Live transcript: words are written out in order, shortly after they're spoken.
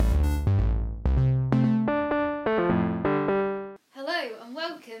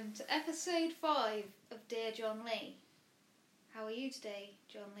episode 5 of Dear John Lee. How are you today,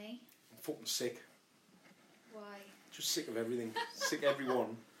 John Lee? I'm fucking sick. Why? Just sick of everything. Sick of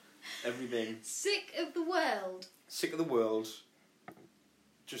everyone. Everything. Sick of the world. Sick of the world.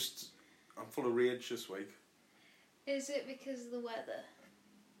 I'm full of rage this week. Is it because of the weather?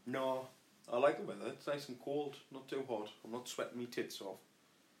 No, I like the weather. It's nice and cold, not too hot. I'm not sweating me tits off.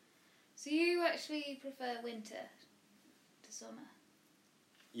 So you actually prefer winter to summer?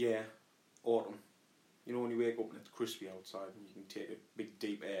 Yeah, autumn. You know when you wake up and it's crispy outside and you can take a big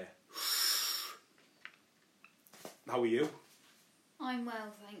deep air. How are you? I'm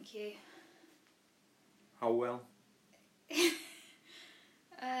well, thank you. How well?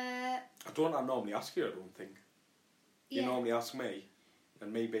 I don't normally ask you, I don't think. You normally ask me,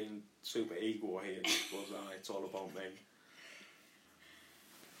 and me being super ego here just goes, it's all about me.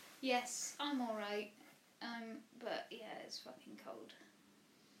 Yes, I'm alright. But yeah, it's fucking cold.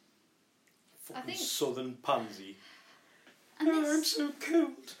 Fucking southern pansy. And I'm so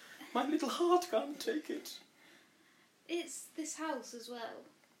cold. My little heart can't take it. It's this house as well.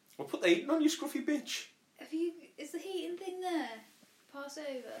 Well, put the heating on, you scruffy bitch. Is the heating thing there? Pass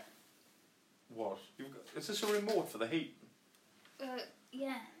over. What? Is this a remote for the heat?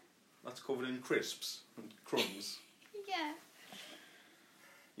 Yeah. That's covered in crisps and crumbs. Yeah.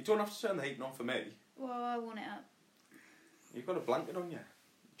 You don't have to turn the heating on for me. Well, I want it up. You've got a blanket on you.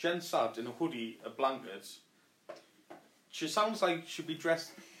 Jen sat in a hoodie, a blanket. She sounds like she'd be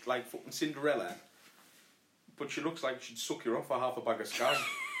dressed like fucking Cinderella, but she looks like she'd suck you off for half a bag of scab.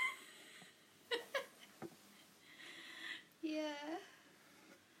 Yeah.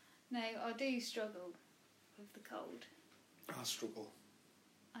 No, I do struggle with the cold. I struggle.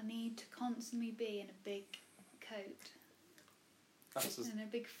 I need to constantly be in a big coat. And a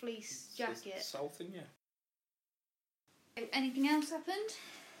big fleece jacket. It's the south in you. Anything else happened?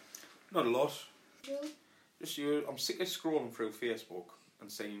 Not a lot. Cool. Just I'm sick of scrolling through Facebook and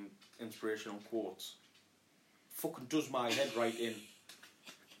seeing inspirational quotes. Fucking does my head right in.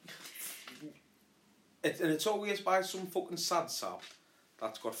 And it's always by some fucking sad sap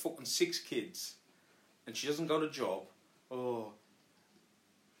that's got fucking 6 kids and she hasn't got a job. Oh,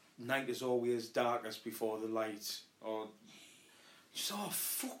 night is always darkest before the light. Or just,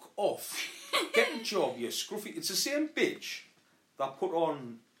 fuck off. Get a job, you scruffy. It's the same bitch that put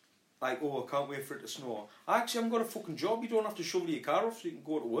on, like, I can't wait for it to snow. I actually haven't got a fucking job. You don't have to shovel your car off so you can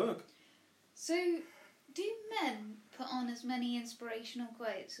go to work. So, do men put on as many inspirational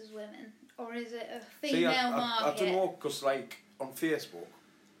quotes as women? Or is it a female market? I don't know, because, like, on Facebook,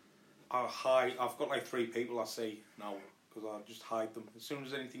 I've got, like, 3 people I see now, because I just hide them. As soon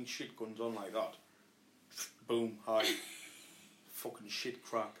as anything shit comes on like that, boom, hide. Fucking shit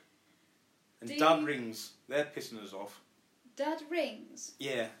crack. And Dad rings. They're pissing us off. Dad rings?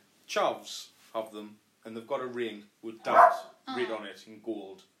 Yeah. Chavs have them, and they've got a ring with Dad written on it in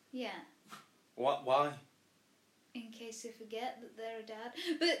gold. Yeah. What? Why? In case they forget that they're a dad.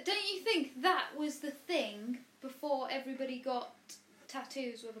 But don't you think that was the thing before everybody got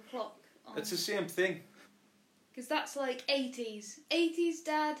tattoos with a clock on? It's the same thing. Because that's like 80s. 80s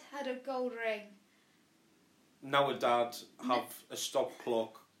dad had a gold ring. Now a dad have a stop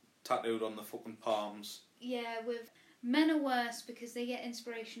clock tattooed on the fucking palms. Yeah, with men are worse because they get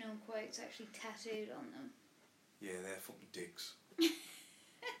inspirational quotes actually tattooed on them. Yeah, they're fucking dicks.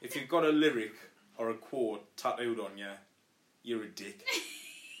 If you've got a lyric or a quote tattooed on you, you're a dick.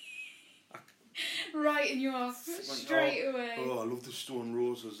 Writing you off straight away. Oh, I love the Stone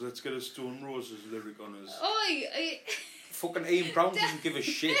Roses. Let's get a Stone Roses lyric on us. Oi! Fucking Ian Brown doesn't give a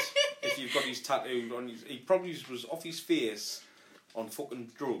shit if you've got his tattoo on his... He probably was off his face on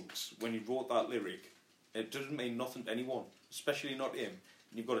fucking drugs when he wrote that lyric. It doesn't mean nothing to anyone, especially not him.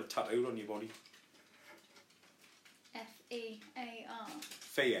 And you've got it tattooed on your body. F-E-A-R.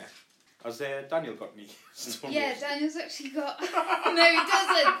 Fear. Has Daniel got any Stone Yeah, Roses? Daniel's actually got... No, he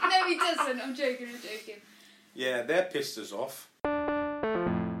doesn't. No, he doesn't. I'm joking. Yeah, they're pissed us off.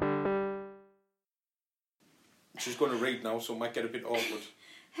 She's going to read now, so it might get a bit awkward.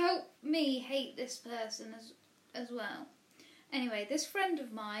 Help me hate this person as well. Anyway, this friend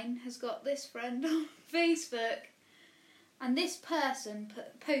of mine has got this friend on Facebook, and this person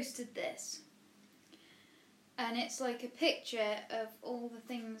posted this. And it's like a picture of all the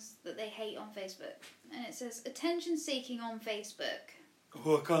things that they hate on Facebook. And it says, attention seeking on Facebook.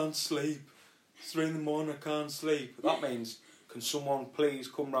 Oh, I can't sleep. It's 3 in the morning, I can't sleep. That means, can someone please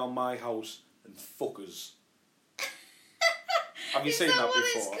come round my house and fuck us? Have you seen that before?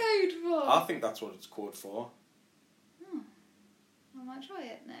 Is that what it's code for? I think that's what it's code for. I might try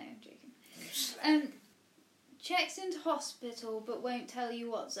it. No, I'm joking. Checks into hospital but won't tell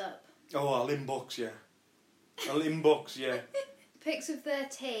you what's up. Oh, I'll inbox you. I'll inbox you. Pics of their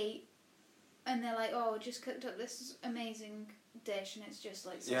tea, and they're like, "Oh, just cooked up this amazing dish," and it's just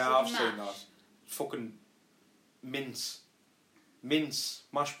like sausage Yeah, I've and seen mash. that. Fucking mince,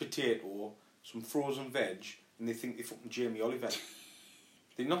 mashed potato, some frozen veg, and they think they're fucking Jamie Oliver.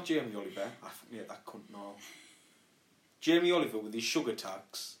 They're not Jamie Oliver. I fucking hate that cunt now. Jamie Oliver with his sugar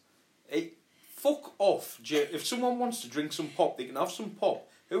tax. Hey, fuck off. If someone wants to drink some pop, they can have some pop.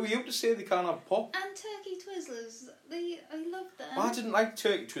 Who are you to say they can't have pop? And turkey twizzlers, I love them. Well, I didn't like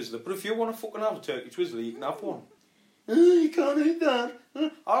turkey twizzler, but if you want to fucking have a turkey twizzler, you can have one. You can't eat that.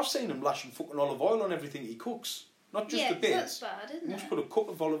 I've seen him lashing fucking olive oil on everything he cooks. Not just the bits. That's bad, isn't He it? just put a cup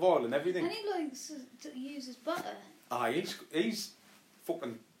of olive oil and everything. And he likes to use his butter. He's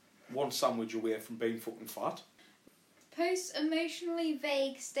fucking one sandwich away from being fucking fat. Posts emotionally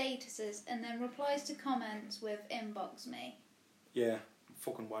vague statuses and then replies to comments with "inbox me." Yeah,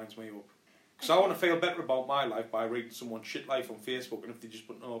 fucking winds me up. Because I want to feel better about my life by reading someone's shit life on Facebook, and if they just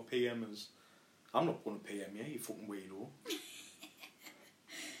put no PM as... I'm not going to PM you, you fucking weirdo.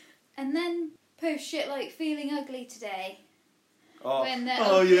 And then post shit like "feeling ugly today." Oh, When they're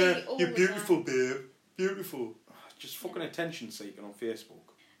ugly all you're the beautiful, time. babe. Beautiful. Just fucking attention seeking on Facebook.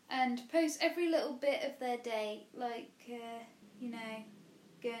 And post every little bit of their day, like,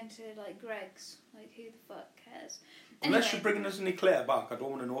 going to, like, Greg's. Like, who the fuck cares? Unless Anyway, you're bringing us an eclair back, I don't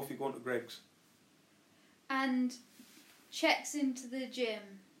want to know if you're going to Greg's. and checks into the gym.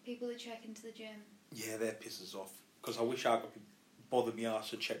 People that check into the gym. Yeah, that pisses off. Because I wish I could bother me arse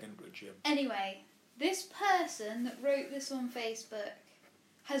to check into a gym. Anyway, this person that wrote this on Facebook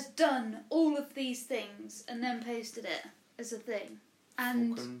has done all of these things and then posted it as a thing.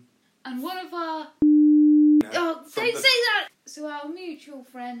 And Fucking... and one of our... Yeah, Oh, from don't the- say that! So our mutual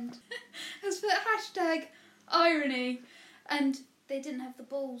friend has put hashtag irony, and they didn't have the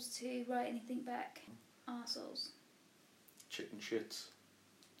balls to write anything back. Arseholes. Chicken shits.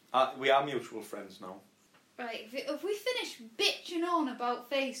 We are mutual friends now. Right, if we finish bitching on about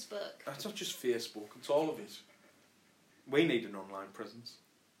Facebook... It's not just Facebook, it's all of it. We need an online presence.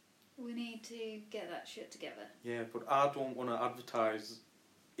 We need to get that shit together. Yeah, but I don't want to advertise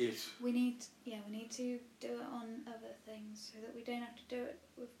it. We need to do it on other things so that we don't have to do it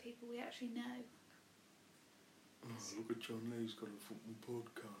with people we actually know. Oh, look at John Lee's got a fucking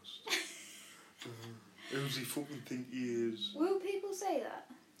podcast. Who's he fucking think he is? Will people say that?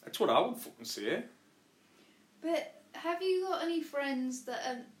 That's what I would fucking say. But have you got any friends that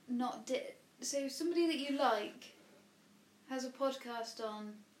are not... so somebody that you like has a podcast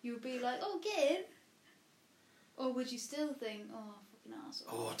on, you would be like, oh, get in? Or would you still think, oh, fucking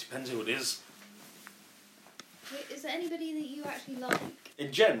arsehole? Oh, it depends who it is. Wait, is there anybody that you actually like?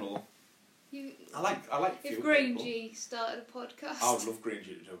 In general, You, I like a few if people. Grangey started a podcast, I would love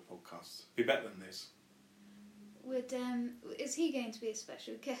Granger to do a podcast. Be better than this. is he going to be a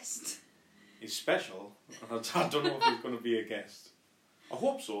special guest? He's special. I don't know if he's going to be a guest. I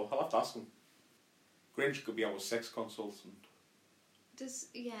hope so. I'll have to ask him. Granger could be our sex consultant. Because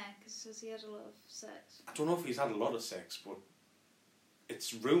he had a lot of sex. I don't know if he's had a lot of sex, but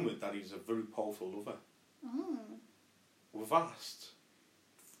it's rumoured that he's a very powerful lover. Oh. We've asked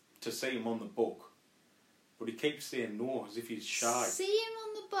to see him on the book, but he keeps saying no, as if he's shy. See him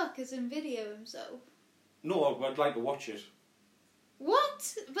on the book as in video himself. No, I'd like to watch it.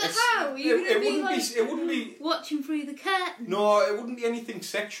 What? But It's- how? Are you going to be wouldn't like it wouldn't be. watching through the curtain? No, it wouldn't be anything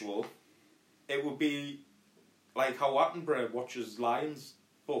sexual. It would be like how Attenborough watches Lions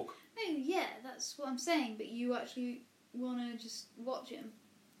book. No, yeah, that's what I'm saying. But you actually want to just watch him.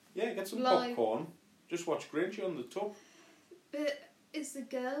 Yeah, get some Live. popcorn. Just watch Granger on the tub. But is the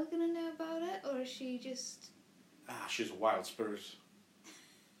girl going to know about it, or is she just? She's a wild spirit.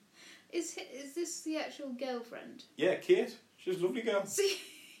 Is this the actual girlfriend? Yeah, Kate. She's a lovely girl. See,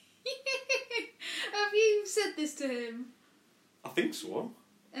 have you said this to him? I think so.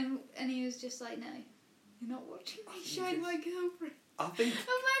 And he was just like, no, you're not watching me I think shine it's- my girlfriend. I think.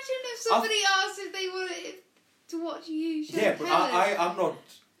 Imagine if somebody asked if they wanted to watch you shine Yeah, but Helen. I'm not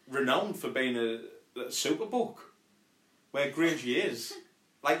renowned for being a superbook where Granger is.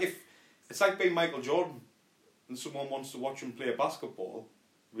 Like, if it's like being Michael Jordan and someone wants to watch him play basketball,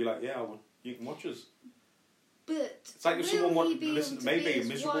 be like, yeah, well, you can watch us. But It's like if will someone he wanted be to listen able to me be be a as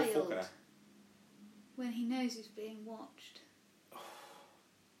miserable wild fucker. when he knows he's being watched?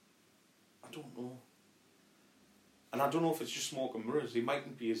 I don't know. And I don't know if it's just smoke and mirrors. He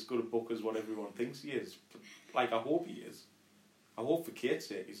mightn't be as good a book as what everyone thinks he is. But, like, I hope he is. I hope for Kate's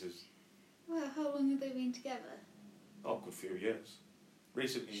sake he is. Well, how long have they been together? Oh, a good few years.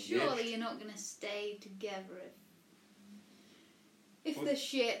 Recently engaged. Surely you're not going to stay together if Well- they're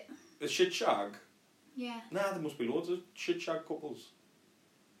shit. A shit shag? Yeah. Nah, there must be loads of shit shag couples.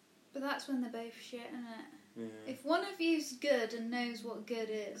 But that's when they're both shit, isn't it? Yeah. If one of you's good and knows what good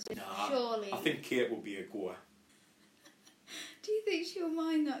is, Nah, surely... I think Kate will be a goer. Do you think she'll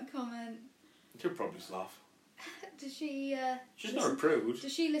mind that comment? She'll probably just laugh. Does she... She's not a prude.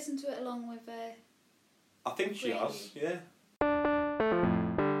 Does she listen to it along with... I think she has, yeah.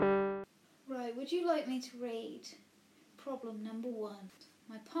 Right, would you like me to read problem number 1?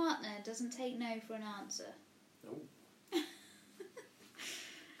 My partner doesn't take no for an answer. No.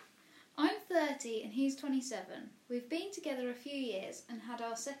 I'm 30 and he's 27. We've been together a few years and had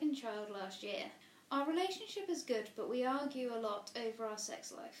our second child last year. Our relationship is good, but we argue a lot over our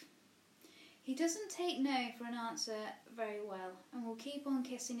sex life. He doesn't take no for an answer very well and will keep on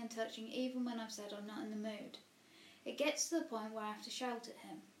kissing and touching even when I've said I'm not in the mood. It gets to the point where I have to shout at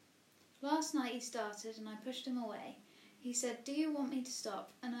him. Last night he started and I pushed him away. He said, "Do you want me to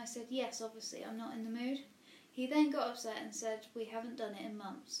stop?" And I said, "Yes, obviously, I'm not in the mood." He then got upset and said, "We haven't done it in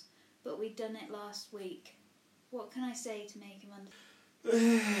months, but we'd done it last week." What can I say to make him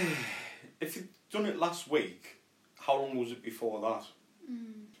understand? If you'd done it last week, how long was it before that?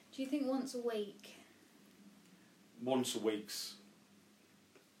 Do you think once a week? Once a week's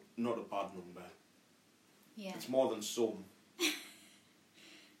not a bad number. Yeah. It's more than some.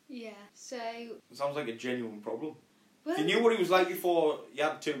 Yeah, so... It sounds like a genuine problem. Well, If you knew what he was like before you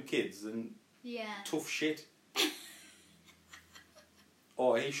had 2 kids, then yeah. tough shit.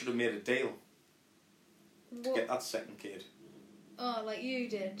 Or he should have made a deal to What? get that second kid. Oh, like you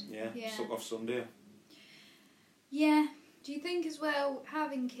did? Yeah, suck off Sunday. Yeah. Do you think as well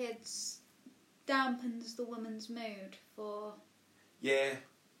having kids dampens the woman's mood for... Yeah,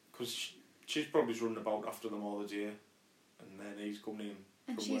 because she's probably running about after them all the day. And then he's coming in.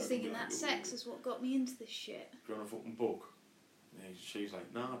 And from she's work thinking and be that like, sex is what got me into this shit. "Do you want a fucking book?" And she's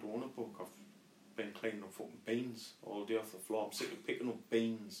like, "Nah, I don't want a book. I've been cleaning up fucking beans all day off the floor. I'm sick of picking up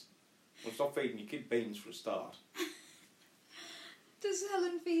beans." Well, stop feeding your kid beans for a start. Does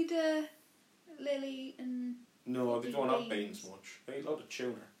Helen feed Lily and... No, they Eat don't have beans. beans much. They eat a lot of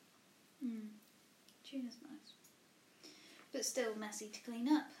tuna. Tuna's nice. But still messy to clean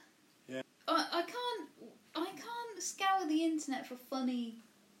up. Yeah. I can't scour the internet for funny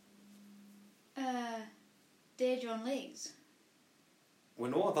Dear John Lees. We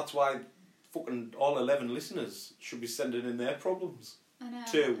know, that's why fucking all 11 listeners should be sending in their problems. I know.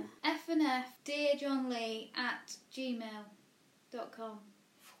 2. FNF dearjohnlee at gmail.com.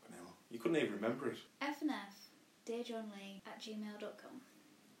 Fucking hell. You couldn't even remember it. FNF dearjohnlee at gmail.com.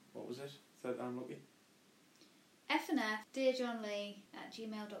 What was it? Third time lucky? FNF dearjohnlee at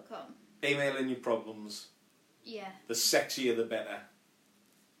gmail.com. Email in your problems. Yeah. The sexier the better.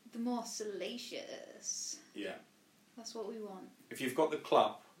 The more salacious. Yeah. That's what we want. If you've got the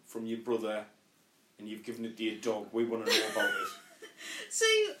clap from your brother and you've given it to your dog, we want to know about it. So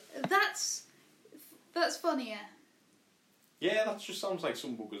that's funnier. Yeah, that just sounds like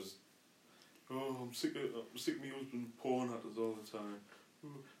some bookers. "Oh, I'm sick of my husband porn at us all the time."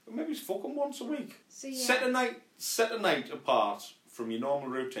 But maybe it's fucking once a week. So yeah. Set a night apart from your normal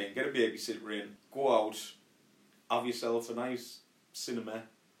routine. Get a babysitter in. Go out. Have yourself a nice cinema.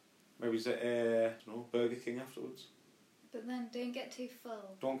 Maybe it's Burger King afterwards. But then don't get too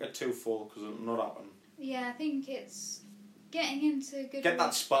full. Don't get too full because it'll not happen. Yeah, I think it's getting into good... Get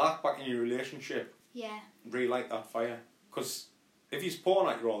that spark back in your relationship. Yeah. Relight that fire. Because if he's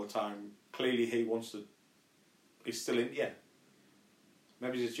pouring at you all the time, clearly he's still into you.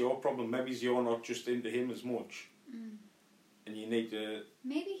 Maybe it's your problem. Maybe you're not just into him as much. And you need to...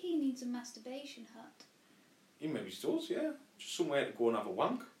 Maybe he needs a masturbation hut. He maybe does, yeah. Just somewhere to go and have a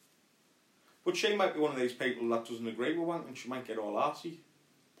wank. But she might be one of these people that doesn't agree with wank and she might get all arsey.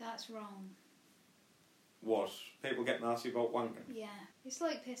 That's wrong. What? People getting arsey about wanking? Yeah. It's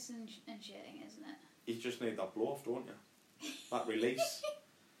like pissing and shitting, isn't it? You just need that blow off, don't you? That release.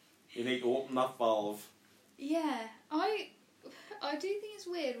 You need to open that valve. Yeah. I do think it's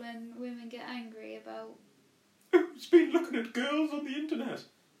weird when women get angry about... He's been looking at girls on the internet.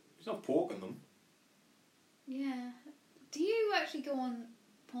 He's not poking them. Yeah. Do you actually go on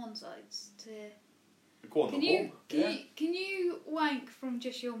porn sites to... Go on the home. Can you wank from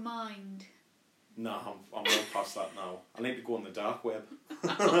just your mind? Nah, I'm well past that now. I need to go on the dark web.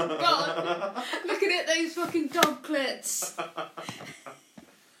 Oh, God. Looking at those fucking dog clits.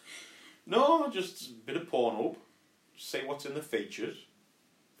 No, just a bit of porn up. See what's in the featured.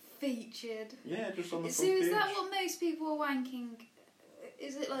 Featured? Yeah, just on the So front page. is that what most people are wanking?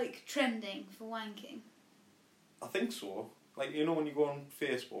 Is it like trending for wanking? I think so. Like, you know when you go on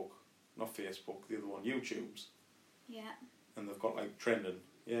Facebook, not Facebook, the other one, YouTube's, Yeah. and they've got like trending,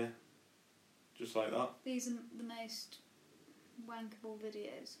 yeah. Just like that. These are the most wankable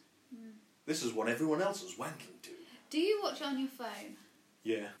videos. Mm. This is what everyone else is wanking to. Do you watch on your phone?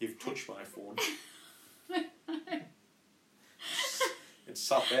 Yeah, you've touched my phone. It's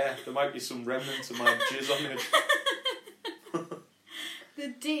sat there. There might be some remnants of my jizz on it. The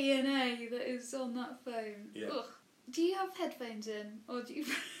DNA that is on that phone. Yeah. Ugh. Do you have headphones in? Or do you...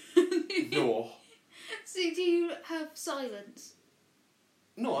 No. So do you have silence?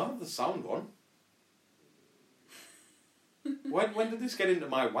 No, I have the sound on. When did this get into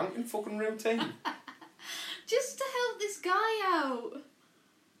my wanking fucking routine? Just to help this guy out.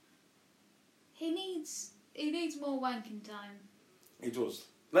 He needs more wanking time. He does.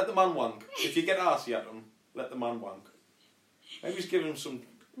 Let the man wank. If you get arsey at him, let the man wank. Maybe just give him some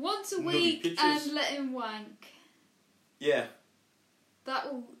Once a nutty week pictures. and let him wank. Yeah.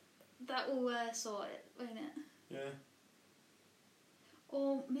 That will sort it, won't it? Yeah.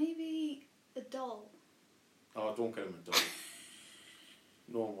 Or maybe a doll. Oh, don't get him a doll.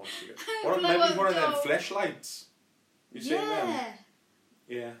 No one wants to get... Blow Maybe up one of them doll. flashlights. You seen them?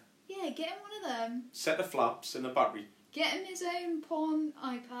 Yeah. Yeah, get him one of them. Set of flaps and a battery. Get him his own porn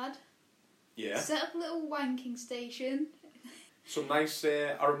iPad. Yeah. Set up a little wanking station. Some nice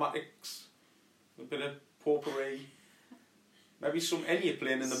aromatics. A bit of potpourri. Maybe some Enya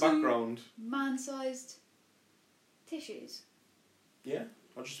playing in the Some- background. Man-sized tissues. Yeah.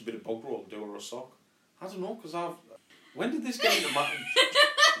 Or just a bit of bog roll do or a sock. I don't know, because I've... When did this get into my...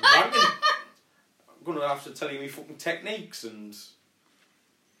 wanking? I'm going to have to tell you my fucking techniques and...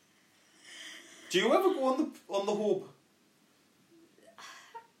 Do you ever go on the hub?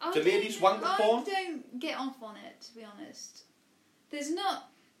 Do ladies wank the porn? I don't get off on it, to be honest. There's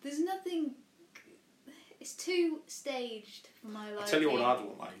nothing... It's too staged for my life. I tell you what I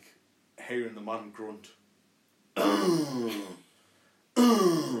don't like. Hearing the man grunt.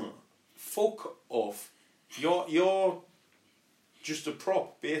 Fuck off. You're just a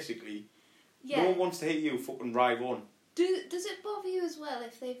prop, basically. Yeah. No one wants to hear you fucking ride on. Does it bother you as well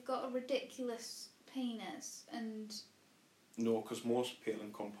if they've got a ridiculous penis and... No, because most pale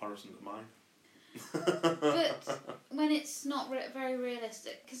in comparison to mine. But when it's not very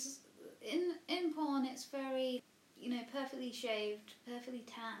realistic, because in porn it's very, perfectly shaved, perfectly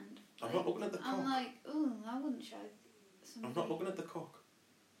tanned. I'm not looking at the cock. I'm like, oh, I wouldn't show somebody. I'm not looking at the cock.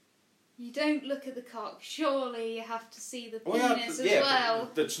 You don't look at the cock. Surely you have to see the Oh, penis as yeah, well.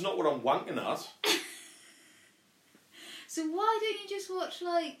 but that's not what I'm wanking at. So why don't you just watch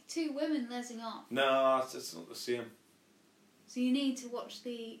like two women lesing off? No, it's not the same. So you need to watch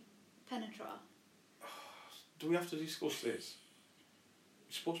the penetra. Do we have to discuss this?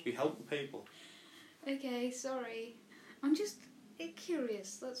 We're supposed to be helping people. Okay, sorry. I'm just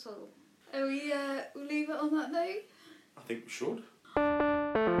curious, that's all. Are we'll leave it on that note? I think we should.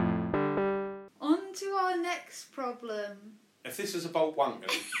 On to our next problem. If this is about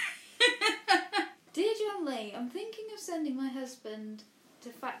wanking, Dear John Lee, I'm thinking of sending my husband to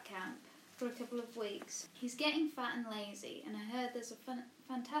fat camp for a couple of weeks. He's getting fat and lazy, and I heard there's a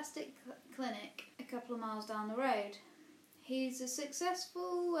fantastic clinic a couple of miles down the road. He's a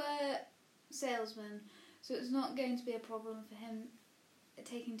successful salesman, so it's not going to be a problem for him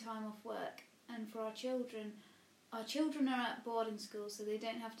taking time off work. And for our children are at boarding school, so they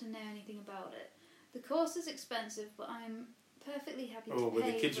don't have to know anything about it. The course is expensive, but I'm perfectly happy to pay when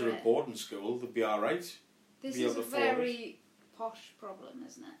the kids for are it. at boarding school, they'll be alright. This be is able a to afford very posh problem,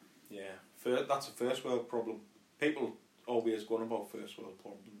 isn't it? Yeah, that's a first world problem. People always go on about first world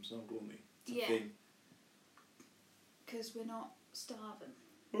problems now, don't they? It's a Yeah. thing. Because we're not starving.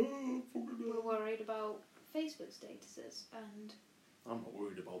 Oh, fucking We're hell. worried about Facebook statuses and I'm not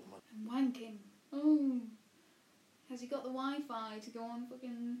worried about them. wanking. Oh, has he got the Wi-Fi to go on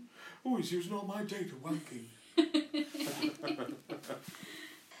fucking... Oh, he's using all my data wanking.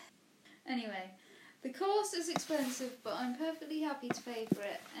 Anyway, the course is expensive, but I'm perfectly happy to pay for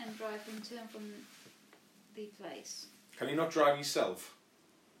it and drive him to and from the place. Can you not drive yourself?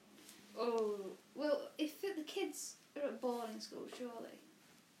 Oh, well, if the kids are at boarding school, surely.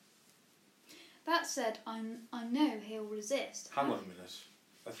 That said, I know he'll resist. Hang on a minute.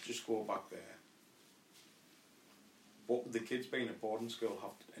 Let's just go back there. What would the kids being at boarding school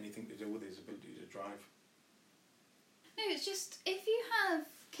have anything to do with his ability to drive? No, it's just, if you have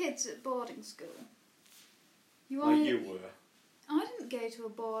kids at boarding school, Like you were. I didn't go to a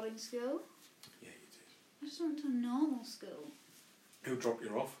boarding school. Yeah, you did. I just went to a normal school. Who dropped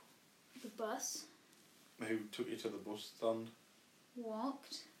you off? The bus. Who took you to the bus stand?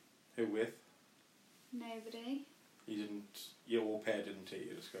 Walked. Who with? Nobody. Your au pair didn't take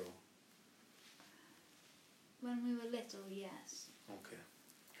you to school? When we were little, yes. Okay,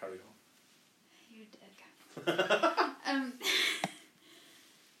 carry on. You're a dick.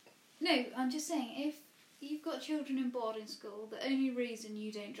 No, I'm just saying, if you've got children in boarding school, the only reason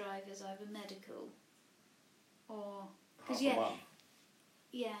you don't drive is either medical or... Because, yeah.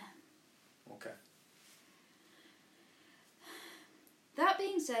 Yeah. Okay. That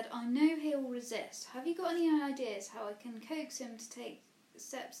being said, I know he'll resist. Have you got any ideas how I can coax him to take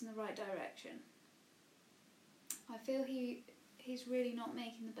steps in the right direction? I feel he's really not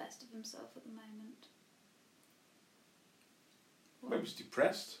making the best of himself at the moment. What? Maybe he's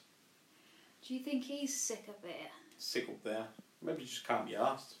depressed. Do you think he's sick of it? Sick up there. Maybe he just can't be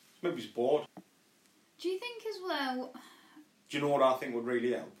asked. Maybe he's bored. Do you think as well... Do you know what I think would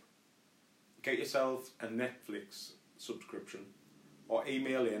really help? Get yourself a Netflix subscription or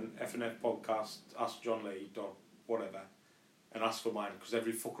email in FNFpodcast, askjohnlee.whatever and ask for mine because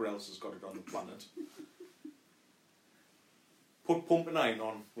every fucker else has got it on the planet. Put Pumping Iron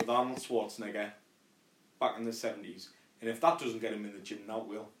on with Arnold Schwarzenegger back in the 70s, and if that doesn't get him in the gym, now it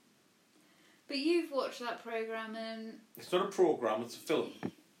will. But you've watched that programme and... It's not a programme, it's a film.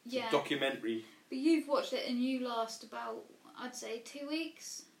 It's yeah. a documentary. But you've watched it and you last about, I'd say, 2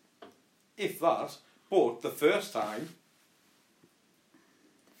 weeks? If that. But the first time...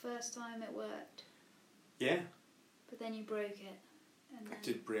 The first time it worked. Yeah. But then you broke it. And I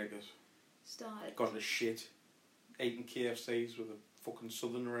did break it. Started. Got into shit. Eating KFCs with a fucking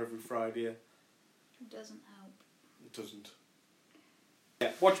southerner every Friday. It doesn't help. It doesn't.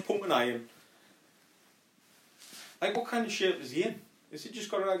 Yeah, watch Pumping Iron. Like, what kind of shape is he in? Is he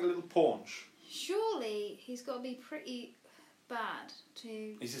just got like a little paunch? Surely he's got to be pretty bad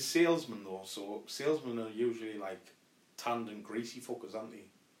to... He's a salesman though, so salesmen are usually like tanned and greasy fuckers, aren't they?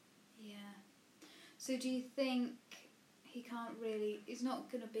 Yeah. So do you think he can't really... He's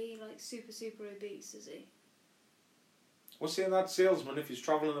not going to be like super, super obese, is he? Well, say that salesman, if he's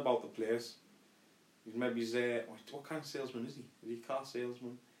travelling about the place, maybe he's what kind of salesman is he? Is he a car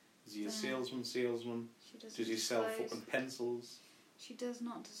salesman? Is he a salesman? Does he sell fucking pencils? She does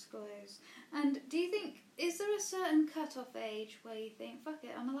not disclose. And do you think, is there a certain cut-off age where you think, fuck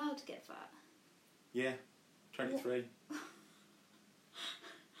it, I'm allowed to get fat? Yeah, 23.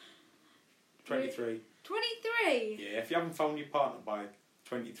 23. 23? Yeah, if you haven't found your partner by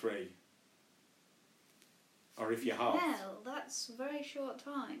 23, or if you have... Hell, that's a very short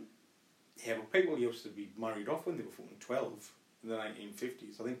time. Yeah, but people used to be married off when they were fucking 12 in the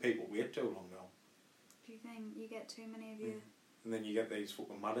 1950s. I think people wait too long now. Do you think you get too many of you? And then you get these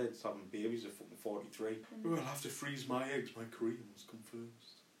fucking madheads having babies at fucking 43. Oh, I'll have to freeze my eggs, my career must come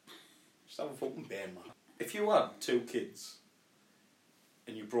first. Just have a fucking bear, man. If you had 2 kids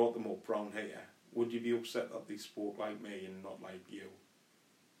and you brought them up round here, would you be upset that they spoke like me and not like you?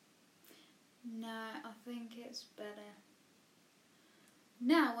 No, I think it's better.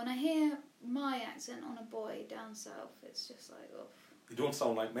 Now, when I hear my accent on a boy down south, it's just like, oh. They don't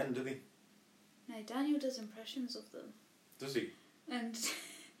sound like men, do they? No, Daniel does impressions of them. Does he? And...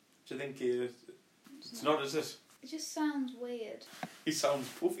 Do you think it's not, is it? It just sounds weird. He sounds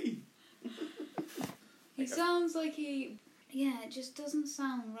puffy. He sounds like he... Yeah, it just doesn't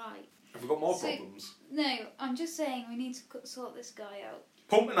sound right. Have we got more problems? No, I'm just saying we need to sort this guy out.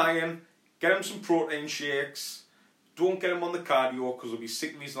 Pumping Iron, get him some protein shakes. Don't get him on the cardio because he'll be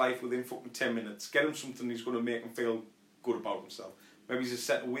sick of his life within fucking 10 minutes. Get him something that's going to make him feel good about himself. Maybe he's a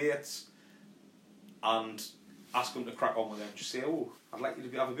set of weights and ask him to crack on with them. Just say, oh, I'd like you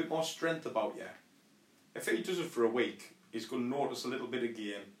to have a bit more strength about you. If he does it for a week, he's going to notice a little bit of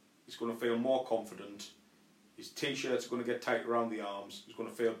gain. He's going to feel more confident. His t-shirts are going to get tight around the arms. He's going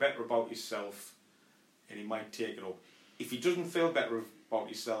to feel better about himself. And he might take it up. If he doesn't feel better about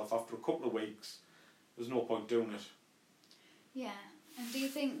himself after a couple of weeks, there's no point doing it. Yeah. And do you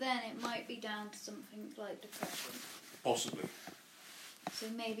think then it might be down to something like depression? Possibly. So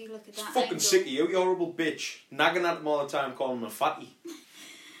maybe look at that It's fucking angle. sick of you horrible bitch. Nagging at him all the time, calling him a fatty.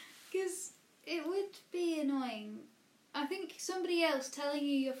 Because it would be annoying. I think somebody else telling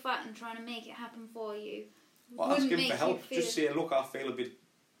you you're fat and trying to make it happen for you Well, ask wouldn't him make for help. you feel... Just say, look, I feel a bit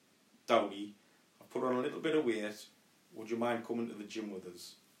dowdy. I've put on a little bit of weight. Would you mind coming to the gym with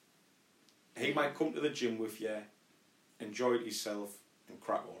us? He might come to the gym with you, enjoy it yourself, and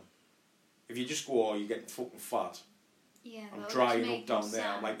crack on. If you just go, oh, you're getting fucking fat. Yeah, I'm drying up down there.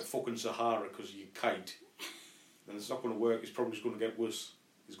 I'm like the fucking Sahara because you kite. Then it's not going to work. It's probably just going to get worse.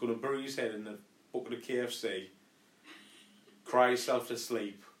 He's going to bury his head in a bucket of KFC, cry himself to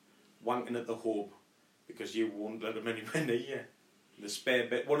sleep, wanking at the hub because you won't let him anywhere near you. The spare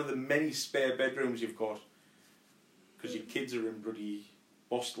bed, one of the many spare bedrooms you've got because your kids are in bloody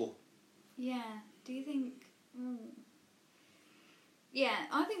Boston. Yeah. Do you think... Yeah,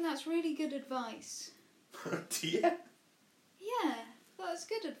 I think that's really good advice. Yeah. Yeah, that's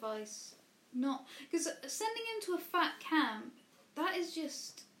good advice. Not because sending him to a fat camp, that is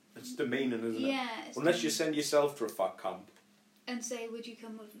just It's demeaning, isn't it? yeah. Unless you send yourself to a fat camp. And say, "Would you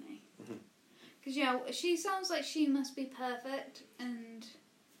come with me?" Mhm. Because yeah, she sounds like she must be perfect, and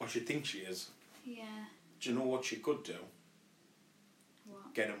Well, she thinks she is. yeah. Do you know what she could do?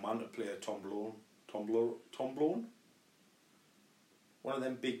 What? Get a man to play a trombone. Trombone? One of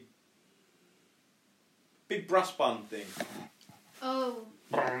them big brass band thing. Oh,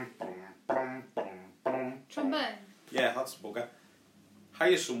 trombone. Yeah, that's the bugger.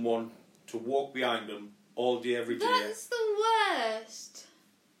 Hire someone to walk behind them all day, every day. That's the worst.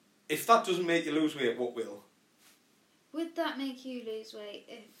 If that doesn't make you lose weight, what will? Would that make you lose weight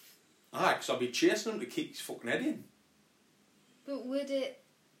if? Because I'll be chasing him to kick his fucking head in. But would it?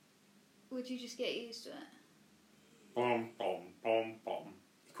 Would you just get used to it? Boom, boom, boom, boom.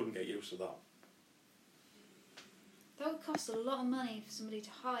 You couldn't get used to that. That would cost a lot of money for somebody to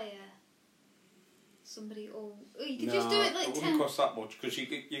hire. Somebody, or you could No, just do it like it 10. wouldn't cost that much because you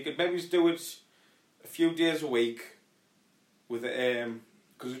could maybe do it a few days a week with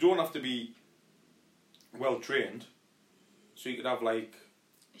because you don't have to be well trained, so you could have like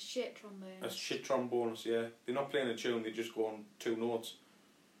A shit trombone. a shit trombonist. Yeah, they're not playing a tune; they just go on 2 notes,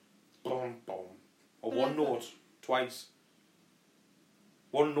 boom, boom, or But one I thought- note twice.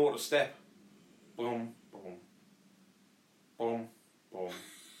 1 note a step, boom, boom, boom, boom.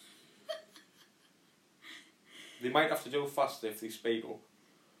 They might have to do it faster if they speed up.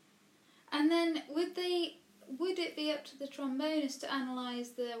 And then would it be up to the trombonist to analyse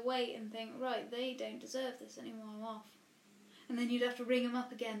their weight and think, right, they don't deserve this anymore, I'm off. And then you'd have to ring him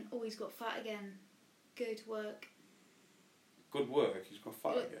up again, oh, he's got fat again, go to work. Good work, he's got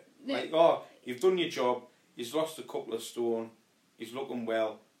fat Well, again. no. Like, oh, you've done your job, he's lost a couple of stone, he's looking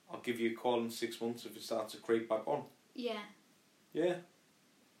well, I'll give you a call in 6 months if it starts to creep back on. Yeah. Yeah.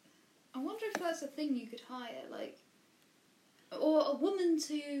 I wonder if that's a thing you could hire, like, or a woman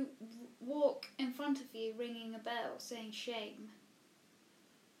to walk in front of you ringing a bell saying shame.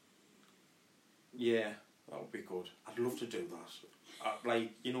 Yeah, that would be good. I'd love to do that.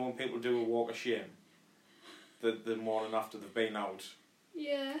 Like, you know when people do a walk of shame? The morning after they've been out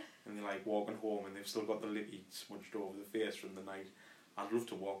Yeah. and they're like walking home and they've still got the lippy smudged over the face from the night. I'd love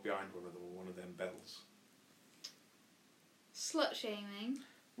to walk behind one of them bells. Slut shaming.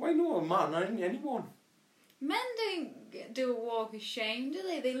 Why no, a man, anyone? Men don't do a walk of shame, do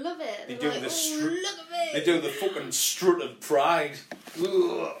they? They love it. They They're do like, the oh, look at me. They do the fucking strut of pride.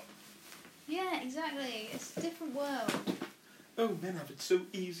 Ugh. Yeah, exactly. It's a different world. Oh, men have it so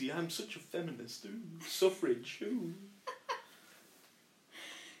easy. I'm such a feminist. Ooh, suffrage. Ooh.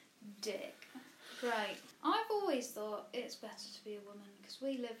 Dick. Right. I've always thought it's better to be a woman because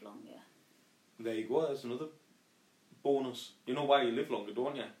we live longer. There you go. There's another bonus. You know why you live longer,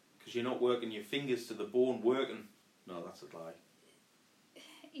 don't you? Because you're not working your fingers to the bone working. No, that's a lie.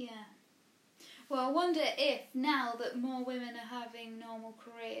 Yeah. Well, I wonder if now that more women are having normal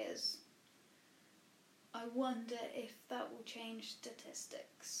careers, I wonder if that will change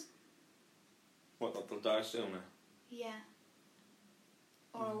statistics. What, that they'll die sooner? Yeah.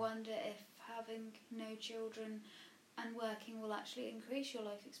 Or I wonder if having no children and working will actually increase your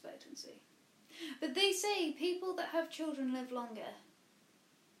life expectancy. But they say people that have children live longer.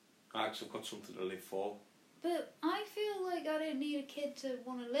 I actually got something to live for. But I feel like I don't need a kid to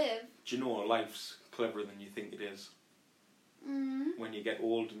want to live. Do you know life's cleverer than you think it is? When you get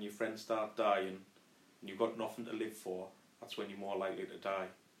old and your friends start dying and you've got nothing to live for, that's when you're more likely to die.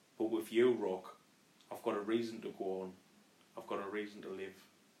 But with you, Rock, I've got a reason to go on. I've got a reason to live.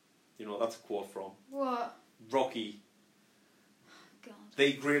 You know, that's a quote from What? Rocky, God.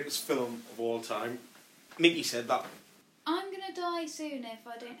 the greatest film of all time. Mickey said that. I'm going to die soon if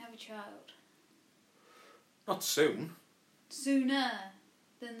I don't have a child. Not soon. Sooner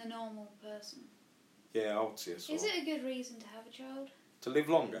than the normal person. Yeah, I would say so. Is it a good reason to have a child? To live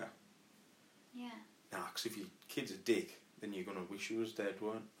longer? Yeah. Nah, because if your kid's a dick, then you're going to wish you was dead,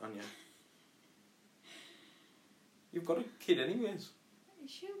 aren't you? You've got a kid anyways.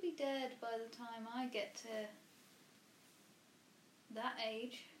 She'll be dead by the time I get to that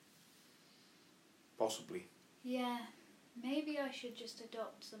age. Possibly. Yeah. Maybe I should just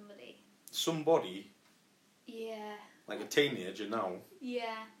adopt somebody. Somebody, Yeah. like a teenager now,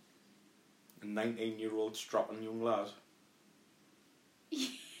 Yeah. a 19-year-old strapping young lad.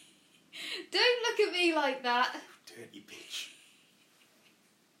 Don't look at me like that. Dirty bitch.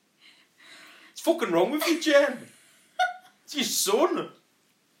 What's fucking wrong with you, Jen? It's your son.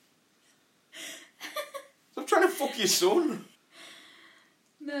 Stop trying to fuck your son.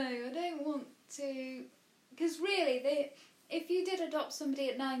 No, I don't want to. Because really, if you did adopt somebody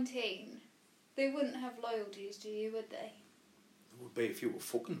at 19, they wouldn't have loyalties to you, would they? It would be if you were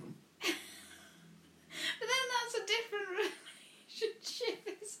fucking them. But then that's a different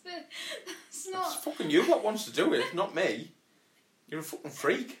relationship, isn't it? That's not. It's fucking you what wants to do it, not me. You're a fucking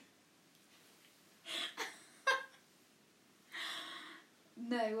freak.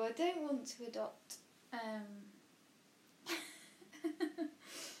 No, I don't want to adopt.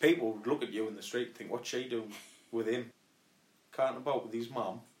 People would look at you in the street and think, what's she doing with him? Can't about with his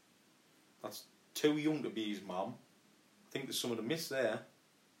mum. That's too young to be his mum. I think there's something to miss there.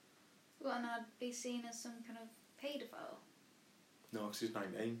 Well, and I'd be seen as some kind of paedophile. No, because he's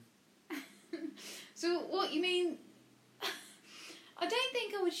 19. So what you mean? I don't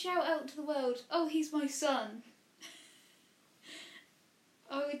think I would shout out to the world, "Oh, he's my son."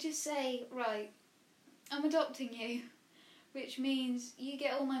 I would just say, right, I'm adopting you, which means you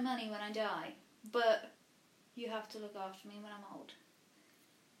get all my money when I die, but you have to look after me when I'm old.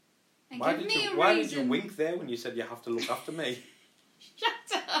 And Why give did me you a Why reason. did you wink there when you said you have to look after me?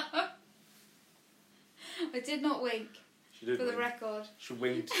 Shut up! I did not wink, She did for the wink. record. She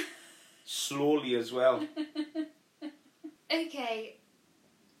winked slowly as well. Okay,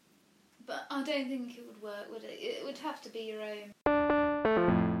 but I don't think it would work, would it? It would have to be your own.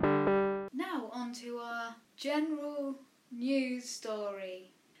 Now on to our general news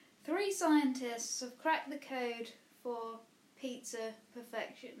story. 3 scientists have cracked the code for pizza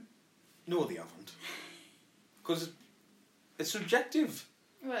perfection. No, they haven't. Because it's subjective.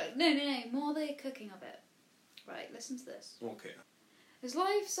 Right, no, more the cooking of it. Right, listen to this. Okay. As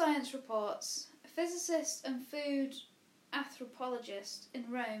Live Science reports, a physicist and food anthropologist in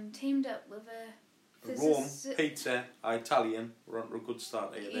Rome teamed up with a Rome, physicist... pizza, Italian. We're on to a good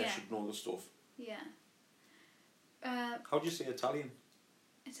start here. They Yeah. should know the stuff. Yeah. How do you say Italian?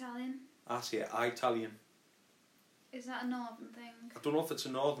 Italian? I say Italian. Is that a northern thing? I don't know if it's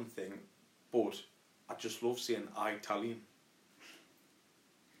a northern thing, but I just love saying Italian.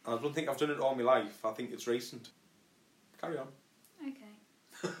 And I don't think I've done it all my life. I think it's recent. Carry on. Okay.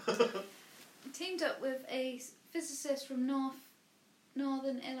 Teamed up with a physicist from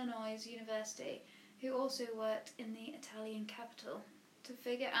Northern Illinois University who also worked in the Italian capital to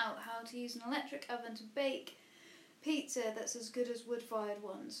figure out how to use an electric oven to bake pizza that's as good as wood-fired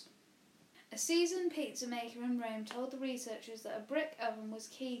ones. A seasoned pizza maker in Rome told the researchers that a brick oven was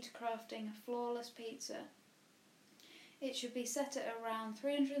key to crafting a flawless pizza. It should be set at around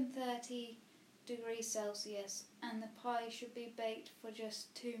 330 degrees Celsius and the pie should be baked for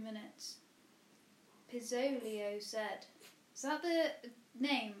just 2 minutes. Pizzolio said. Is that the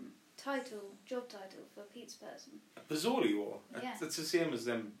name, title, job title for a pizza person? A Pizzolio? Yeah. It's the same as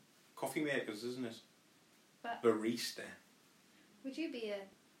them coffee makers, isn't it? But Barista. would you be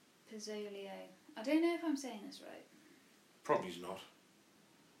a Pizzolio? I don't know if I'm saying this right. Probably not.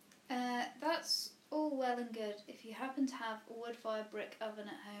 That's all well and good if you happen to have a wood-fired brick oven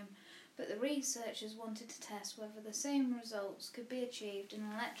at home, but the researchers wanted to test whether the same results could be achieved in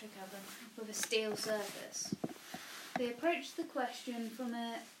an electric oven with a steel surface. They approached the question from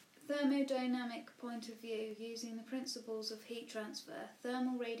a thermodynamic point of view using the principles of heat transfer,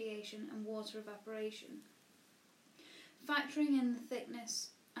 thermal radiation and water evaporation. Factoring in the thickness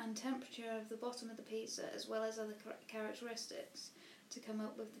and temperature of the bottom of the pizza as well as other characteristics to come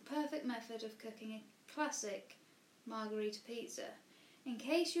up with the perfect method of cooking a classic margherita pizza. In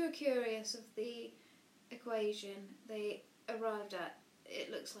case you're curious of the equation they arrived at,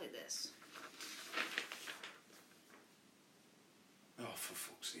 it looks like this. Oh, for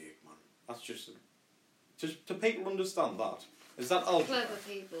fuck's sake, man. That's just do people understand that? Is that algebra? Clever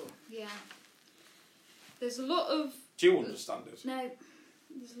people, yeah. There's a lot of... Do you understand it? No.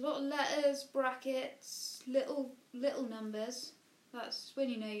 There's a lot of letters, brackets, little numbers. That's when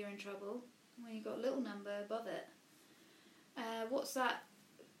you know you're in trouble. When you've got a little number above it. What's that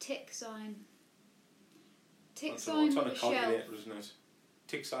tick sign? Tick sign It's on with a a shelf. calculator, isn't it?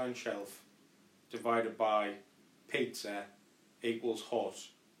 Tick sign shelf divided by pizza equals hot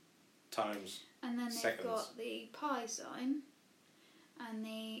times And then they've seconds. got the pi sign. And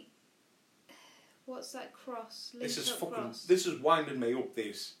the... What's that cross? This is Linked up fucking. cross. This is winding me up.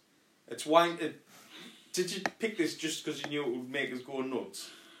 This. It's Did you pick this just because you knew it would make us go nuts?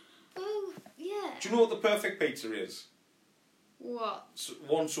 Oh, yeah. Do you know what the perfect pizza is? What?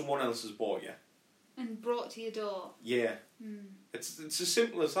 One someone else has bought you. And brought to your door. Yeah. Mm. It's as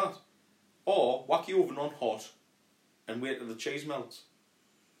simple as that. Or whack your oven on hot and wait till the cheese melts.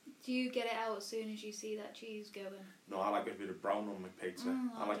 Do you get it out as soon as you see that cheese going? No, I like it a bit of brown on my pizza.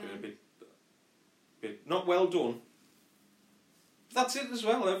 Oh, I like it a don't. bit not well done, That's it as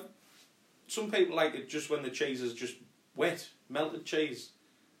well. Some people like it just when the cheese is just wet, melted cheese.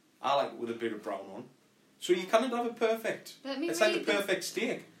 I like it with a bit of brown on. So you cannot have it perfect. It's like a perfect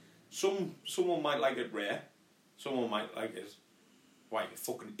steak. Someone might like it rare. Someone might like it... Why, a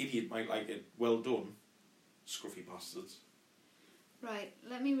fucking idiot might like it well done. Scruffy bastards. Right,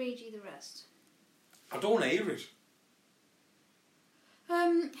 let me read you the rest. I don't want to hear it.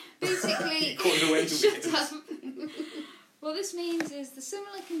 Basically... You couldn't have went to Shut it. up. What this means is the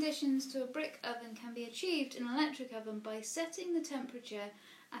similar conditions to a brick oven can be achieved in an electric oven by setting the temperature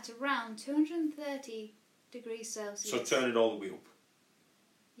at around 230 degrees Celsius. So turn it all the way up.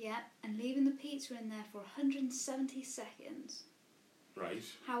 Yeah, and leaving the pizza in there for 170 seconds. Right.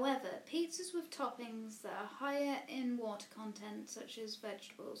 However, pizzas with toppings that are higher in water content, such as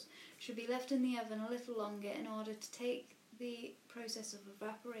vegetables, should be left in the oven a little longer in order to take the process of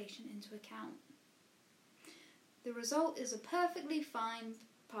evaporation into account. The result is a perfectly fine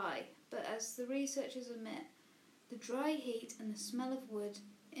pie, but as the researchers admit, the dry heat and the smell of wood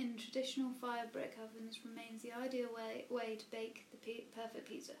in traditional fire brick ovens remains the ideal way to bake the perfect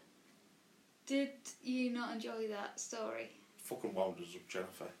pizza. Did you not enjoy that story? Fucking wound us up,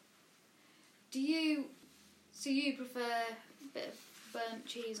 Jennifer. So you prefer a bit of burnt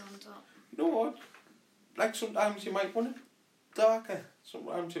cheese on top? No, like sometimes you might want it darker.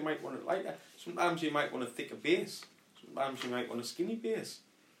 Sometimes you might want it lighter. Sometimes you might want a thicker base. Sometimes you might want a skinny base.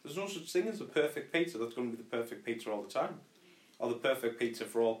 There's no such thing as a perfect pizza that's going to be the perfect pizza all the time. Or the perfect pizza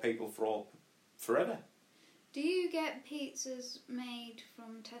for all people forever. Do you get pizzas made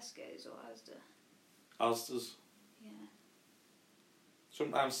from Tesco's or Asda? Asda's. Yeah.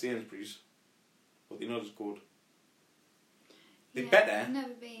 Sometimes Sainsbury's. But they're not as good. They're Yeah, better. I've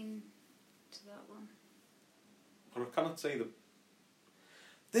never been to that one. But I cannot say that...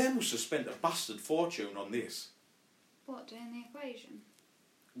 They must have spent a bastard fortune on this. What, doing the equation?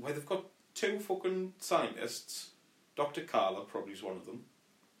 Where they've got two fucking scientists. Dr. Carla probably is one of them.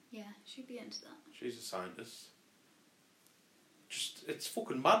 Yeah, she'd be into that. She's a scientist. Just, it's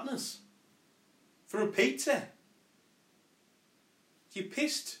fucking madness. For a pizza. You're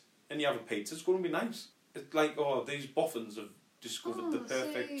pissed and you have a pizza, it's going to be nice. It's like, oh, these boffins have discovered the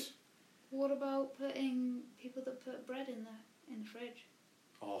perfect... So what about people that put bread in the fridge?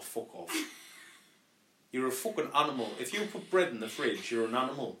 Oh, fuck off. You're a fucking animal. If you put bread in the fridge, you're an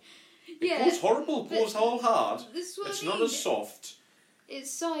animal. It goes horrible, it goes all hard. This is what It's I mean. not as soft.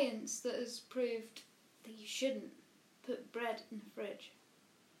 It's science that has proved that you shouldn't put bread in the fridge.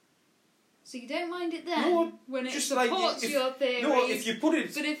 So you don't mind it then when it supports your theories. No, if you put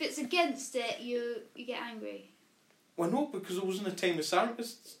it... But if it's against it, you get angry. Well, no, because there wasn't a team of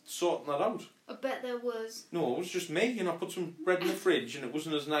scientists sorting that out. I bet there was. No, it was just me, and I put some bread in the fridge, and it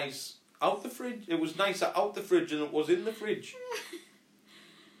wasn't as nice out the fridge. It was nicer out the fridge than it was in the fridge.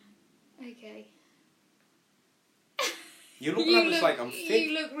 Okay. You're looking at us like I'm thick.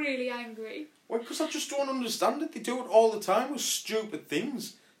 You look really angry. Well, because I just don't understand it. They do it all the time with stupid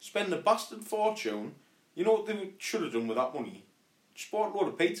things. Spend a bastard fortune. You know what they should have done with that money? Just bought a load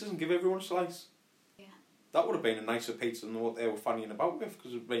of pizzas and give everyone a slice. Yeah. That would have been a nicer pizza than what they were fannying about with,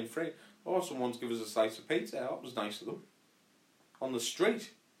 because it would have been free. Oh, someone's give us a slice of pizza. That was nice of them. On the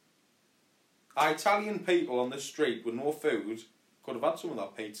street. Italian people on the street with no food could have had some of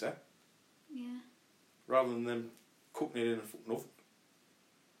that pizza. Yeah. Rather than them cooking it in a fucking oven.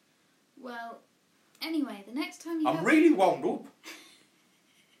 Well, anyway, the next time you I'm really wound up.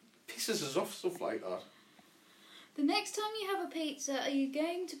 Pisses us off, stuff like that. The next time you have a pizza, are you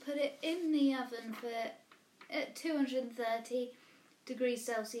going to put it in the oven at 230 degrees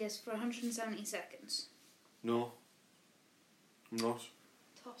Celsius for 170 seconds? No. I'm not.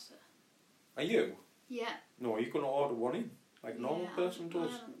 Toss it. Are you? Yeah. No, are you going to order one in? Like a normal person does?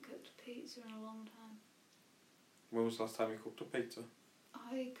 I haven't cooked pizza in a long time. When was the last time you cooked a pizza?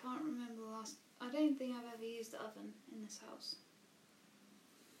 I can't remember the last... I don't think I've ever used the oven in this house.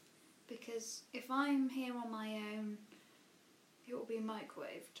 Because if I'm here on my own, it will be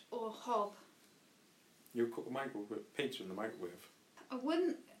microwaved or hob. You cook a pizza in the microwave? I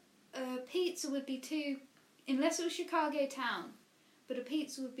wouldn't... pizza would be too... Unless it was Chicago town. But a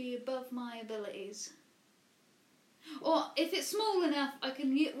pizza would be above my abilities. Or if it's small enough, I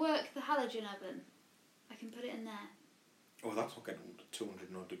can work the halogen oven. I can put it in there. Oh, that's not getting 200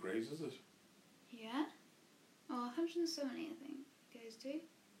 odd degrees, is it? Yeah? Oh, 170 I think it goes to.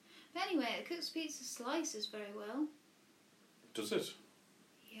 But anyway, it cooks pizza slices very well. Does it?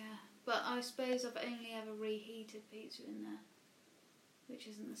 Yeah, but I suppose I've only ever reheated pizza in there, which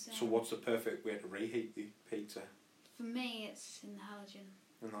isn't the same. So what's the perfect way to reheat the pizza? For me, it's in the halogen.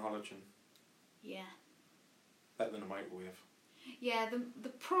 In the halogen? Yeah. Better than a microwave. Yeah, the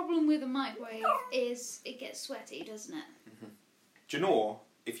problem with a microwave is it gets sweaty, doesn't it? Do you know,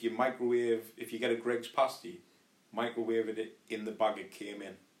 if you get a Greggs pasty, microwave it in the bag it came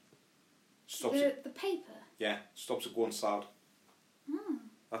in. Stops it. The paper? Yeah, stops it going sad. Hmm.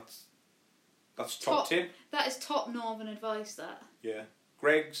 That's top tip. That is top Northern advice, that. Yeah.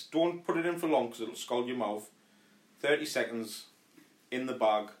 Greggs, don't put it in for long because it'll scald your mouth. 30 seconds in the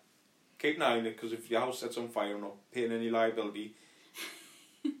bag. Keep an eye on it because if your house sets on fire, I'm not paying any liability.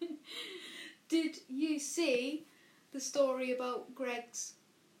 Did you see the story about Greggs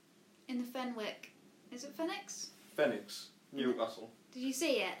in the Fenwick? Is it Phoenix? Phoenix, Newcastle. Did you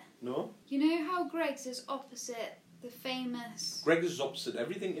see it? No. You know how Greggs is opposite the famous... Greggs is opposite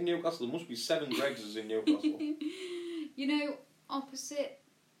everything in Newcastle. There must be 7 Greggses in Newcastle. You know, opposite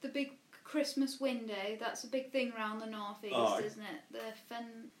the big Christmas window, that's a big thing round the northeast, isn't it? The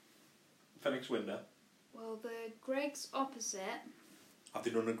Phoenix window. Well, the Greggs opposite... Have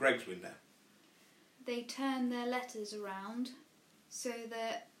they done a Greggs window? They turn their letters around so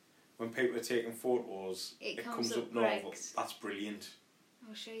that... When people are taking photos, it comes up normal. That's brilliant.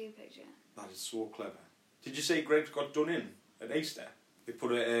 I'll show you a picture. That is so clever. Did you say Greggs got done in at Easter? They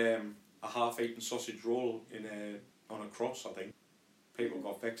put a half-eaten sausage roll on a cross, I think. People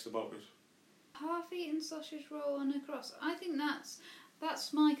got vexed about it. Half-eaten sausage roll on a cross. I think that's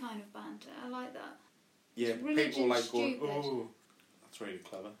my kind of banter. I like that. Yeah, people like going, oh, that's really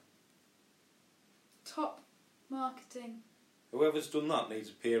clever. Top marketing. Whoever's done that needs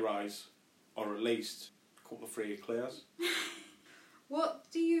a pay rise, or at least a couple of free eclairs. What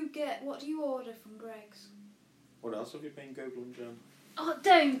do you get? What do you order from Greggs? What else have you been Googling, Jan? Oh,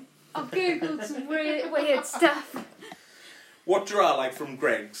 don't! I've Googled some weird stuff. What do I like from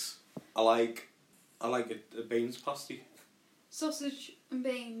Greggs? I like a beans pasty. Sausage and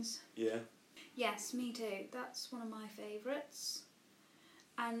beans. Yeah. Yes, me too. That's one of my favourites.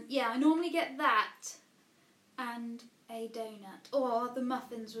 And yeah, I normally get that and a donut. Or the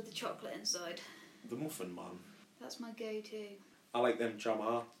muffins with the chocolate inside. The muffin man. That's my go-to. I like them jam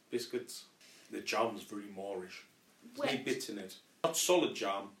biscuits. The jam's very Moorish. There's no bits in it. Not solid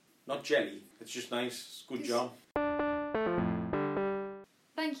jam, not jelly. It's just nice, it's good jam.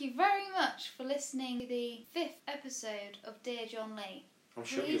 Thank you very much for listening to the 5th episode of Dear John Lee. I'm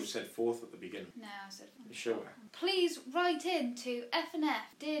sure you said 4th at the beginning. No, I said 4th. You sure? Please write in to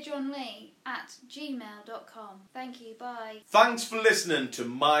fnfdearjohnlee@gmail.com. Thank you, bye. Thanks for listening to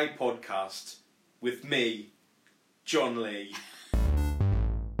my podcast with me, John Lee.